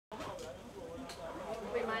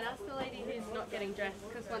getting dressed,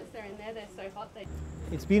 because once they're in there, they're so hot.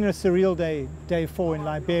 It's been a surreal day, day 4 in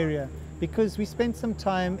Liberia, because we spent some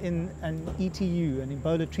time in an ETU, an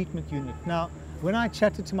Ebola treatment unit. Now, when I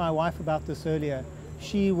chatted to my wife about this earlier,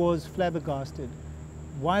 she was flabbergasted.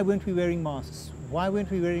 Why weren't we wearing masks? Why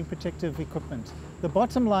weren't we wearing protective equipment? The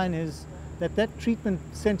bottom line is that that treatment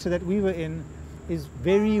center that we were in is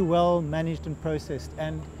very well managed and processed.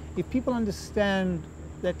 And if people understand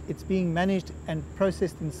that it's being managed and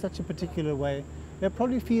processed in such a particular way, they'll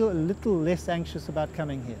probably feel a little less anxious about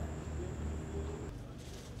coming here.